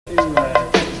We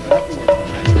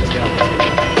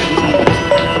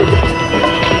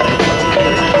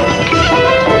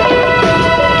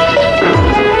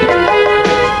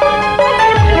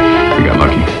got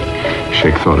lucky.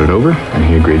 Sheikh thought it over, and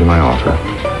he agreed to my offer.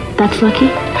 That's lucky?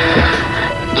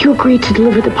 Yeah. You agreed to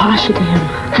deliver the Pasha to him.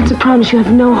 That's a promise you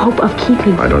have no hope of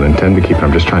keeping. I don't intend to keep it.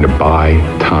 I'm just trying to buy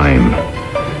time.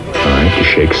 All right? The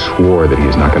Sheikh swore that he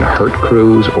is not going to hurt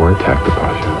Cruz or attack the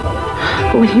Pasha.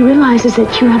 But when he realizes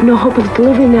that you have no hope of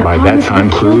delivering that promise... By that time,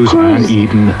 Cruz and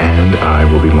Eden and I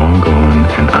will be long gone,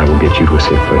 and I will get you to a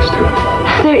safe place, too.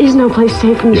 There is no place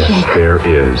safe from the Sheikh. Yes, there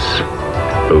is.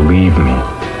 Believe me.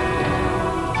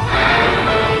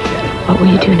 What will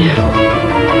you do now?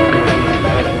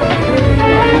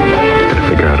 Gotta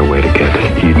figure out a way to get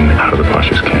Eden out of the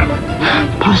Pasha's camp.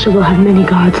 Pasha will have many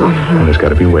guards on her. Well, there's got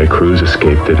to be a way. Cruz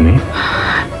escaped, didn't he?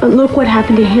 But look what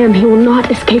happened to him. He will not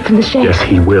escape from the Sheikh. Yes,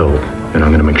 he will. And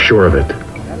I'm going to make sure of it.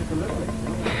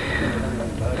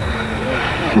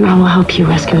 And I will help you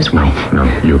rescue his wife. No,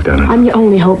 you've done it. I'm your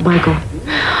only hope, Michael.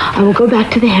 I will go back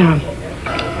to the harem.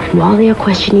 And while they are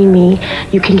questioning me,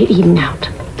 you can get Eden out.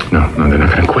 No, they're not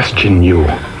going to question you.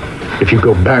 If you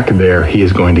go back there, he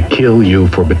is going to kill you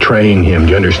for betraying him.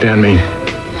 Do you understand me?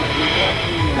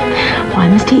 Why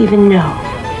must he even know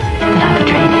that I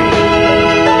betrayed him?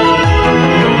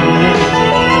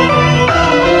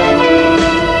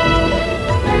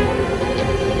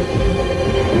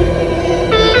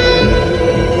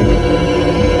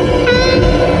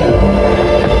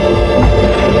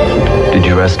 Did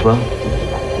you rest well?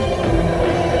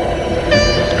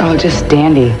 Oh, just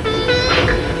dandy.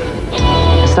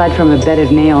 Aside from a bed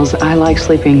of nails, I like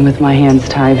sleeping with my hands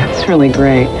tied. It's really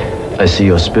great. I see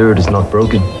your spirit is not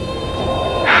broken.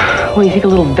 Well, you think a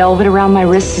little velvet around my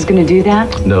wrists is going to do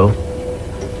that? No.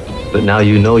 But now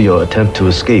you know your attempt to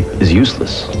escape is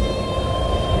useless.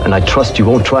 And I trust you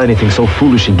won't try anything so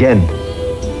foolish again.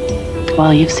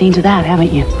 Well, you've seen to that,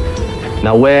 haven't you?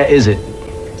 Now, where is it?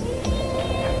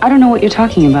 I don't know what you're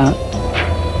talking about.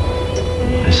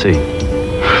 I see.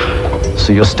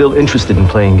 So you're still interested in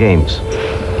playing games.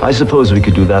 I suppose we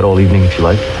could do that all evening if you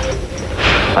like.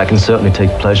 I can certainly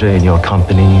take pleasure in your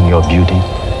company and your beauty.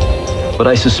 But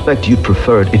I suspect you'd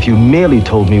prefer it if you merely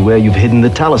told me where you've hidden the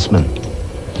talisman.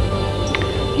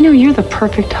 You know, you're the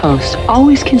perfect host,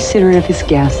 always considerate of his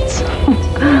guests.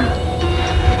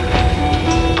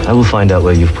 I will find out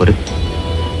where you've put it.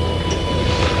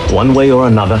 One way or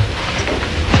another.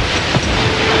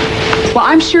 Well,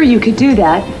 I'm sure you could do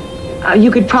that.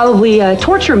 You could probably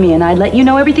torture me and I'd let you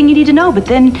know everything you need to know, but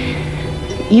then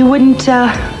you wouldn't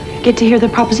get to hear the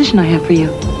proposition I have for you.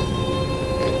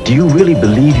 Do you really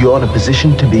believe you're in a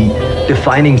position to be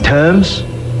defining terms?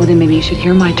 Well, then maybe you should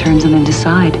hear my terms and then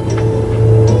decide.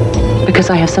 Because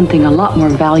I have something a lot more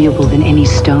valuable than any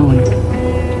stone.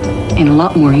 And a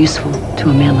lot more useful to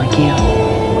a man like you.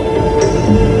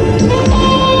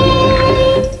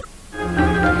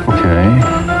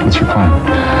 Okay, what's your plan?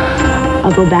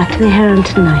 I'll go back to the harem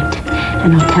tonight,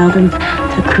 and I'll tell them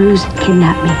that Cruz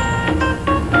kidnapped me.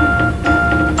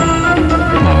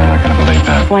 No, they're not going to believe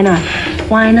that. Why not?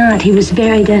 Why not? He was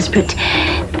very desperate.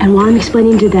 And while I'm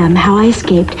explaining to them how I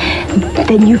escaped,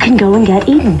 then you can go and get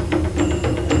Eden.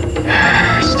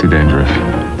 It's too dangerous.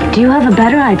 Do you have a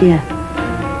better idea?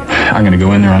 I'm going to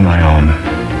go in there on my own.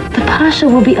 The Pasha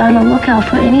will be on the lookout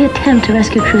for any attempt to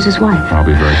rescue Cruz's wife. I'll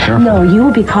be very careful. No, you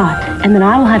will be caught, and then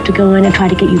I will have to go in and try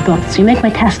to get you both. So you make my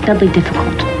task doubly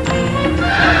difficult.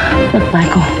 Look,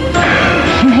 Michael,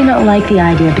 you may not like the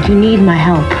idea, but you need my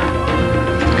help.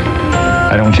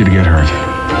 I don't want you to get hurt.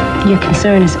 Your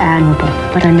concern is admirable,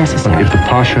 but unnecessary. Look, if the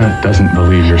Pasha doesn't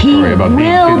believe your story about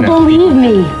being kidnapped... He will believe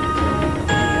me.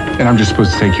 And I'm just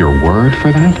supposed to take your word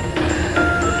for that?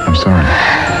 I'm sorry.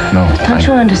 No. Don't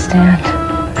you understand?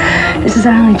 This is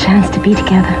our only chance to be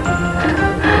together.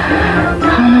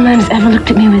 Oh, no man has ever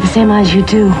looked at me with the same eyes you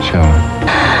do. Shall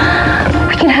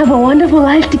We can have a wonderful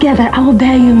life together. I will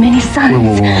bear you many sons.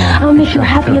 Whoa. I'll make you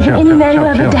happier than any man who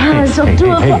ever has. So do it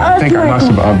for us, I think I must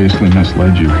have obviously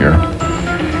misled you here.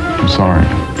 I'm sorry.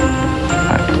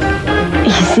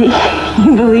 You see,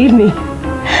 you believe me.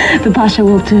 The Pasha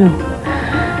will too.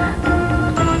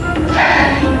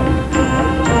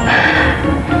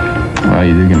 Well,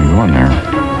 you did get me going there.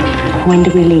 When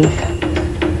do we leave?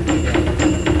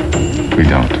 We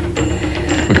don't.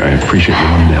 Look, I appreciate you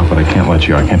wanting to help, but I can't let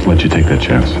you take that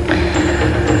chance.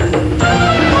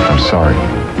 I'm sorry.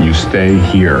 You stay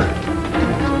here.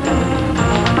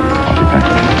 I'll be back.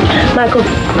 Michael,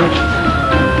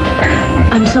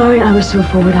 I'm sorry I was so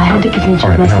forward. I had to convince you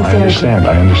of my sincerity.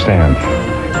 I understand.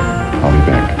 I'll be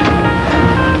back.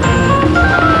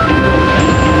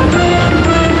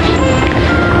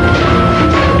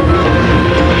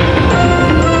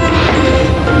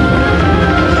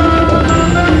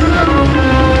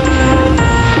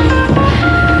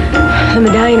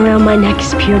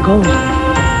 pure gold.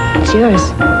 It's yours.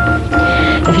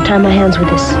 If you tie my hands with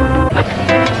this.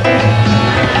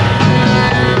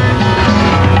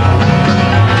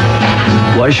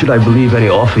 Why should I believe any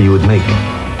offer you would make?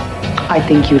 I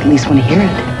think you at least want to hear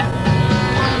it.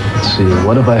 Let's see,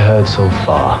 what have I heard so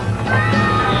far?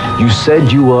 You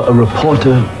said you were a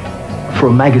reporter for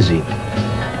a magazine.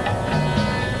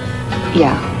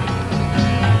 Yeah.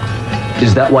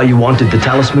 Is that why you wanted the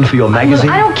talisman for your magazine?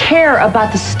 Look, I don't care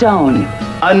about the stone.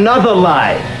 Another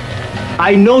lie.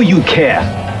 I know you care.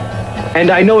 And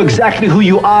I know exactly who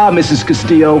you are, Mrs.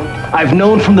 Castillo. I've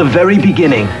known from the very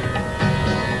beginning.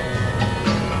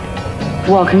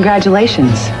 Well,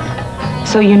 congratulations.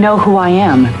 So you know who I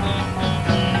am.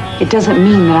 It doesn't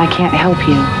mean that I can't help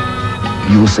you.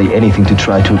 You will say anything to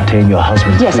try to obtain your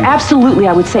husband's Yes, freedom. absolutely,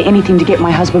 I would say anything to get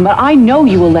my husband, but I know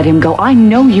you will let him go. I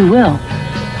know you will.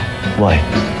 Why?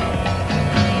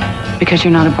 Because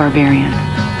you're not a barbarian.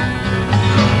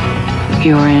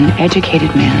 You're an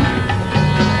educated man.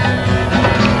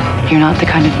 You're not the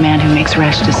kind of man who makes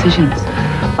rash decisions.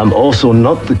 I'm also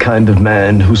not the kind of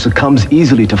man who succumbs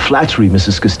easily to flattery,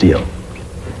 Mrs. Castillo.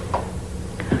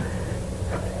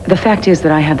 The fact is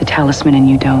that I have the talisman and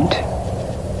you don't.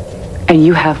 And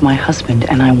you have my husband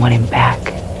and I want him back.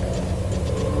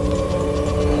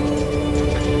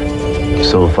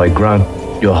 So if I grant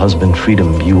your husband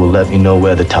freedom, you will let me know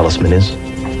where the talisman is?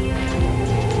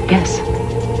 Yes.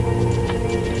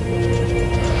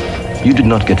 You did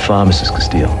not get far, Mrs.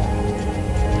 Castillo.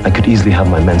 I could easily have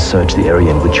my men search the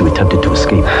area in which you attempted to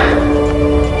escape.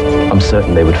 I'm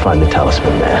certain they would find the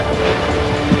talisman there.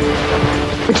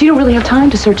 But you don't really have time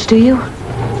to search, do you?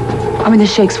 I mean, the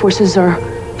Sheikh's forces are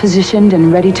positioned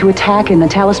and ready to attack, and the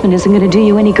talisman isn't going to do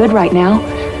you any good right now.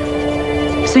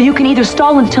 So you can either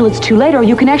stall until it's too late, or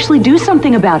you can actually do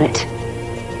something about it.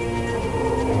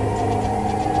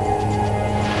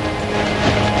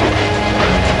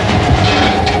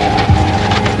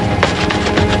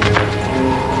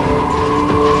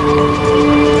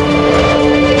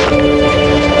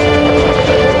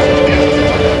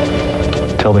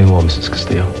 Tell me more, Mrs.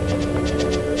 Castillo.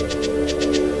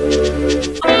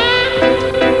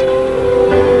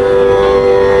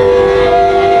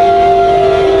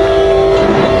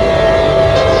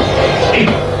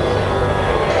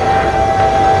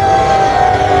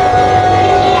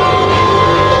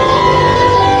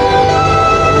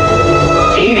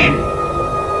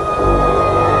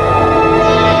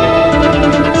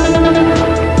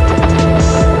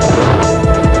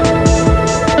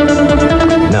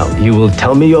 You will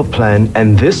tell me your plan,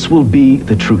 and this will be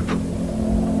the truth.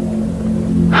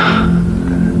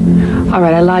 All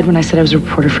right, I lied when I said I was a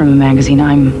reporter from a magazine.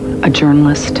 I'm a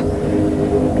journalist.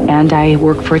 And I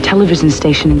work for a television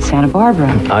station in Santa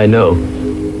Barbara. I know.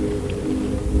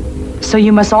 So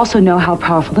you must also know how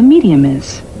powerful the medium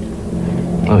is.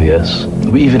 Oh, yes.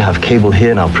 We even have cable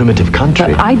here in our primitive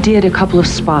country. But I did a couple of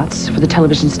spots for the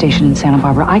television station in Santa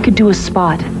Barbara. I could do a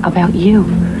spot about you.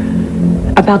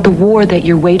 About the war that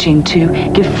you're waging to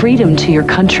give freedom to your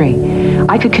country.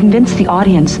 I could convince the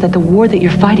audience that the war that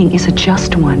you're fighting is a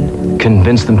just one.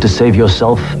 Convince them to save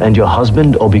yourself and your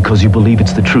husband, or because you believe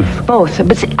it's the truth? Both.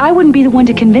 But see, I wouldn't be the one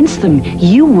to convince them.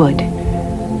 You would.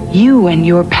 You and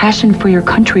your passion for your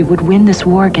country would win this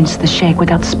war against the Sheikh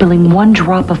without spilling one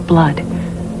drop of blood.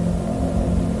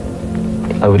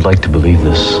 I would like to believe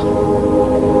this.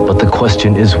 But the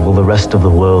question is, will the rest of the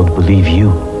world believe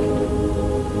you?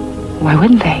 Why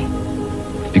wouldn't they?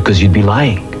 Because you'd be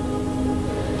lying.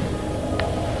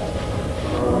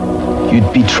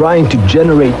 You'd be trying to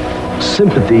generate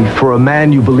sympathy for a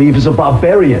man you believe is a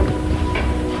barbarian.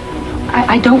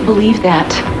 I don't believe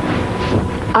that.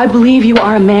 I believe you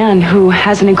are a man who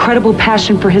has an incredible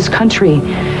passion for his country.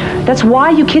 That's why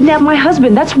you kidnapped my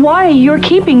husband. That's why you're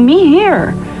keeping me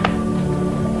here.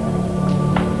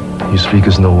 You speak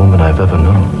as no woman I've ever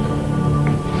known.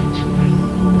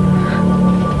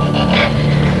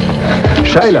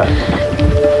 Shayla!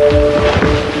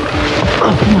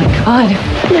 Oh my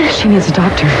God. She needs a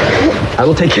doctor. I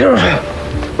will take care of her.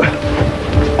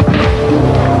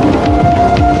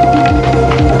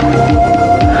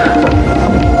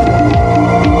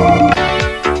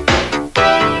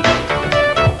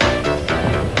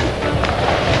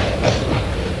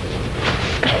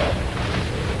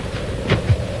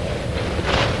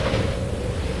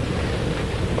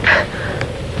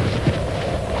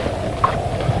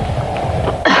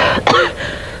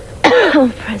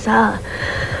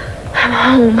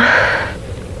 I'm home.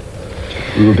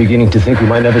 We were beginning to think we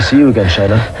might never see you again,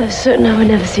 Shayla. I was certain I would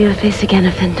never see your face again,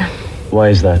 Effendi. Why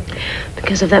is that?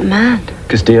 Because of that man.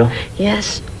 Castillo?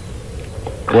 Yes.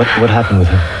 What happened with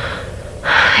him?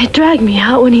 He dragged me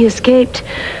out when he escaped.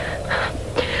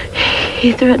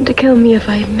 He threatened to kill me if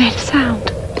I made a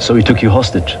sound. So he took you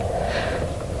hostage?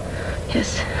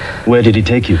 Yes. Where did he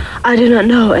take you? I do not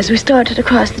know. As we started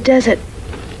across the desert,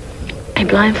 he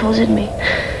blindfolded me.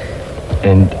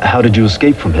 And how did you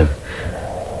escape from him?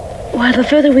 Well, the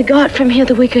further we got from here,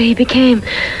 the weaker he became.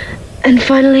 And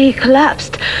finally he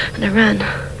collapsed, and I ran.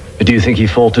 Do you think he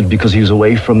faltered because he was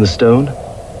away from the stone?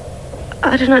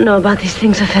 I do not know about these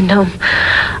things of Vendome.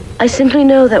 I simply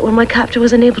know that when my captor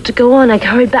was unable to go on, I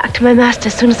hurried back to my master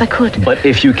as soon as I could. But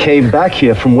if you came back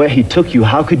here from where he took you,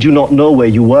 how could you not know where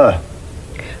you were?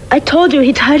 I told you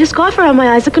he tied a scarf around my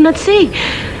eyes. I could not see.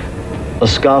 A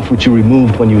scarf which you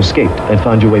removed when you escaped and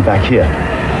found your way back here.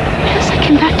 Yes, I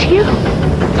came back to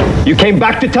you. You came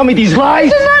back to tell me these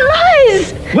lies? These are not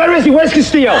lies! Where is he? Where's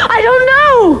Castillo? I don't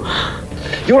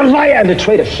know! You're a liar and a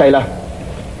traitor, Shayla.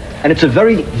 And it's a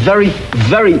very, very,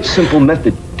 very simple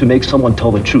method to make someone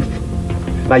tell the truth.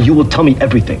 Now you will tell me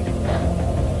everything.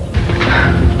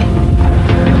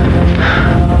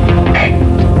 Hey.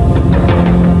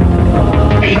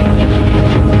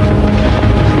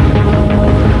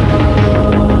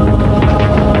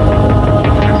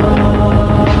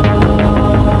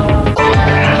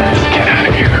 Get out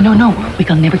of here. No, we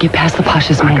can never get past the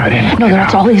Pasha's men. got in. No, Get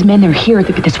that's out. all his men. They're here.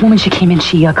 This woman, she came in.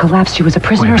 She collapsed. She was a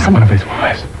prisoner or Wait a minute, something. one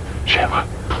of his wives. Shayla.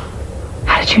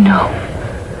 How did you know?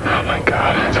 Oh my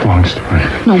God, it's a long story.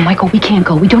 No, Michael, we can't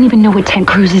go. We don't even know what tent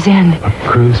Cruz is in. But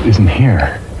Cruz isn't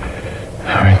here.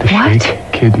 All right, the What? sheikh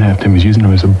kidnapped him. He's using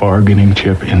him as a bargaining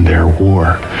chip in their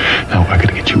war. Now, I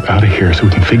gotta get you out of here so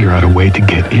we can figure out a way to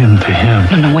get into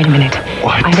him. No, wait a minute.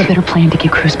 What? I have a better plan to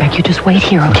get Cruz back. You just wait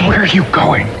here, okay? Where are you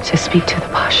going? To speak to the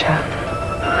Pasha.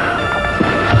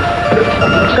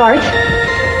 Guards,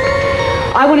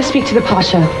 I want to speak to the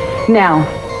Pasha. Now.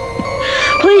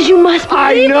 Please, you must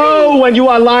I believe know when you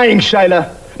are lying, Shayla.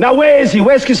 Now where is he?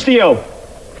 Where's Castillo?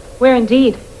 Where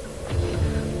indeed?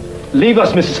 Leave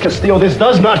us, Mrs. Castillo. This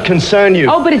does not concern you.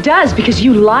 Oh, but it does, because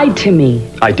you lied to me.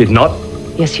 I did not.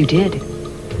 Yes, you did.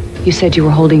 You said you were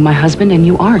holding my husband, and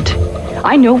you aren't.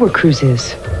 I know where Cruz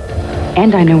is.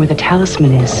 And I know where the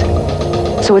Talisman is.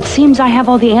 So it seems I have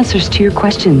all the answers to your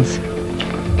questions.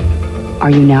 Are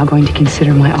you now going to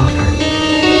consider my offer?